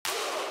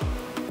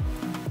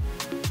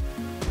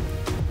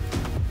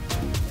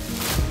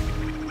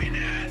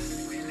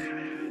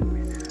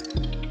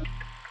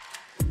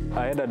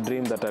had a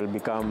dream that I'll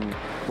become,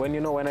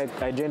 when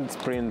I joined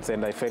sprints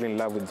and I fell in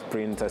love with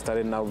sprints, I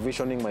started now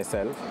visioning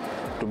myself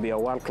to be a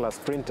world-class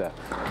sprinter.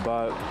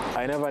 But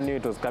I never knew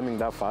it was coming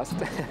that fast.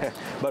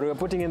 But we were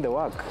putting in the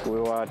work. We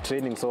were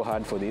training so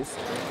hard for this.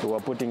 We were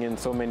putting in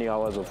so many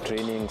hours of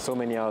training, so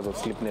many hours of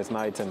sleepless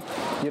nights, and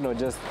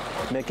just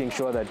making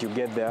sure that you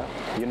get there.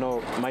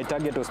 My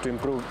target was to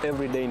improve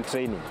every day in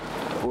training.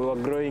 We were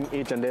growing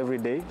each and every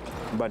day,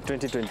 but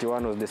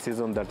 2021 was the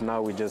season that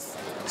now we just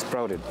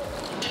sprouted.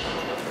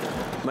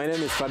 My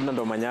name is Ferdinand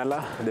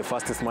Omanyala, the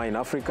fastest man in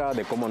Africa,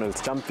 the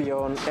Commonwealth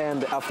champion,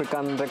 and the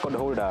African record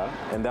holder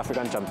and the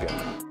African champion.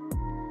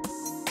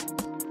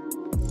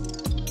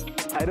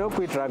 I don't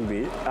quit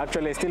rugby.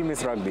 Actually, I still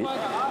miss rugby.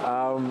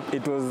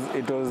 It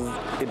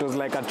was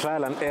like a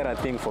trial and error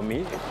thing for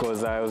me,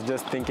 because I was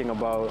just thinking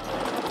about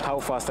how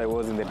fast I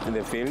was in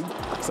the field.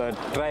 So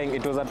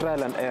it was a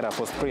trial and error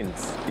for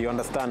sprints. You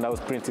understand how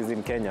sprints is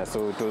in Kenya,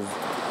 so it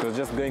was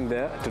just going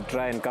there to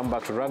try and come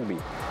back to rugby.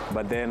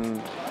 But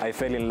then I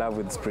fell in love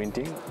with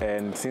sprinting,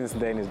 and since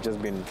then it's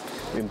just been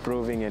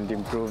improving and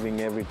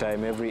improving every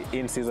time, every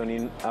in-season,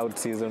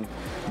 in-out-season,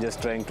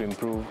 just trying to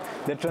improve.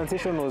 The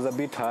transition was a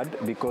bit hard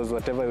because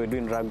whatever we do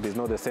in rugby is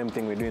not the same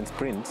thing we do in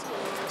sprints.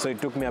 So it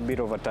took me a bit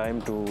of a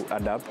time to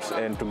adapt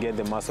and to get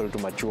the muscle to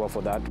mature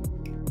for that.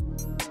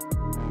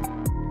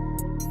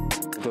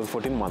 It was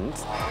 14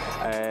 months,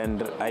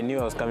 and I knew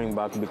I was coming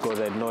back because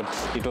it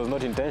was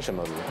not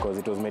intentional, because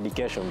it was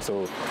medication.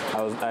 So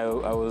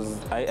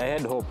I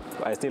had hope.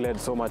 I still had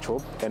so much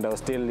hope, and I was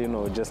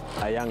still, just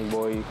a young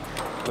boy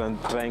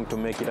trying to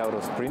make it out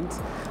of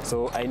sprints.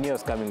 So I knew I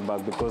was coming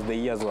back because the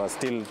years were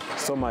still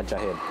so much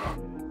ahead.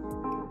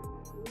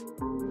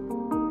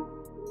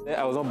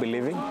 I was not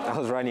believing. I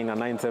was running a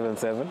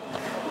 977.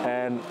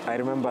 And I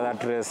remember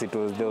that race,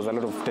 there was a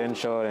lot of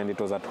tension, and it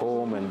was at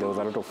home, and there was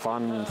a lot of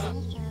fun.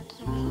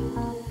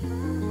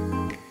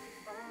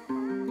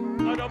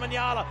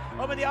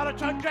 Omanyala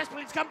trying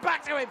desperately to come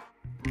back to him.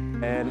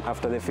 And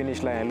after the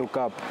finish line, I look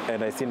up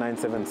and I see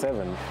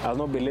 977. I was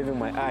not believing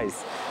my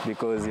eyes,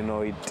 because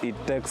it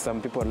takes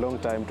some people a long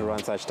time to run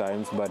such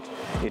times, but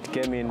it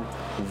came in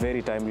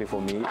very timely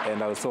for me,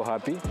 and I was so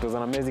happy. It was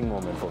an amazing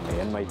moment for me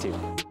and my team.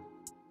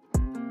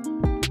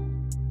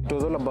 It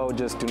was all about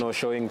just,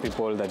 showing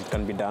people that it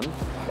can be done.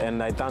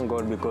 And I thank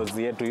God, because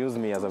He had to use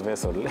me as a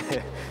vessel.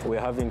 We're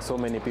having so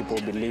many people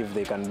believe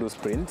they can do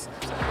sprints.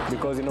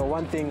 Because,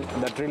 one thing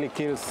that really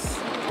kills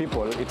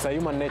people, it's a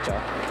human nature,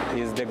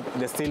 is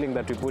the ceiling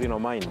that we put in our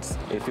minds.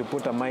 If you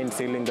put a mind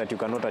ceiling that you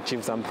cannot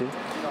achieve something,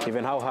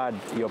 even how hard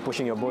you're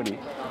pushing your body,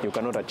 you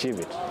cannot achieve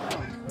it.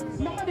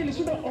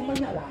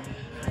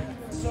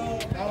 So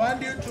I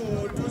want you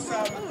to do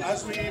some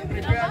as we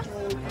prepare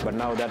to... But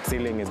now that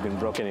ceiling has been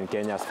broken in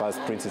Kenya as far as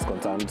sprints is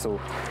concerned, so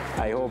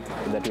I hope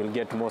that we'll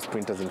get more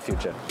sprinters in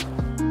future.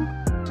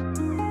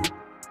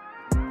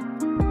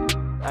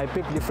 I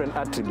picked different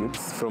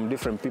attributes from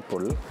different people,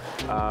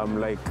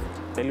 like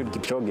Eliud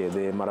Kipchoge,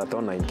 the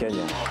marathoner in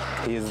Kenya.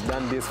 He's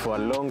done this for a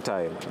long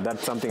time.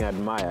 That's something I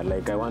admire.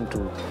 Like I want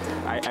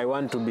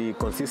to be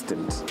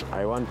consistent.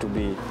 I want to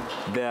be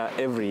there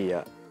every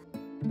year.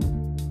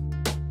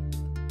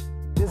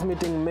 This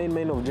meeting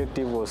main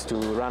objective was to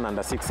run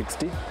under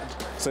 660.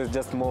 So it's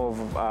just more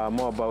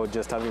about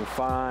just having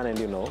fun and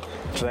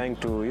trying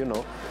to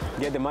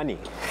get the money.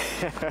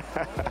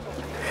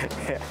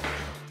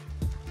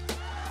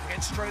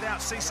 Again, straight out,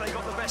 Cisse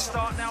got the best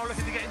start now,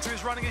 looking to get into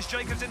his running as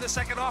Jacobs in the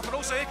second half, and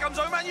also here comes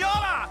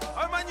Omanyala.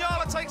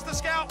 Omanyala takes the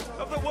scalp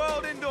of the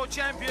world indoor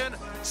champion.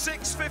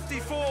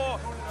 6:54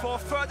 for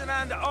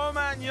Ferdinand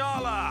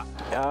Omanyala.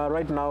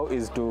 Right now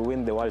is to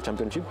win the World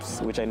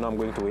Championships, which I know I'm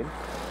going to win,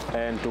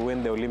 and to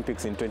win the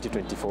Olympics in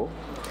 2024.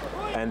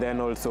 And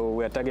then also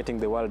we are targeting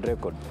the world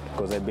record,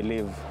 because I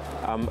believe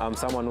I'm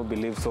someone who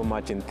believes so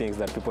much in things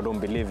that people don't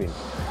believe in.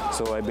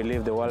 So I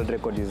believe the world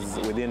record is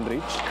within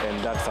reach,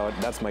 and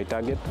that's my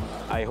target.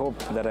 I hope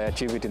that I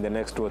achieve it in the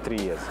next 2 or 3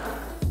 years.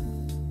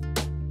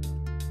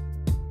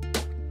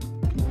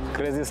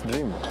 Craziest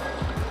dream?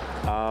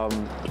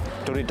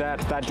 To retire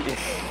at 30.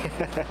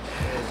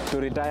 To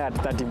retire at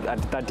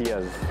 30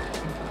 years.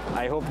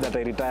 I hope that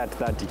I retire at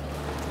 30.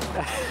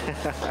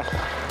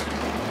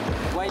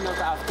 Why not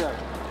after?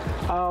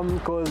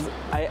 Because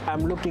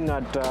I'm looking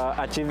at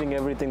achieving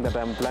everything that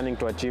I'm planning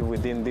to achieve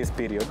within this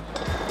period.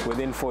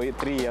 Within 3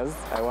 years,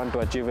 I want to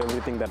achieve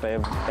everything that I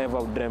have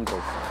ever dreamt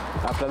of.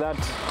 After that,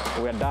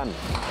 we're done.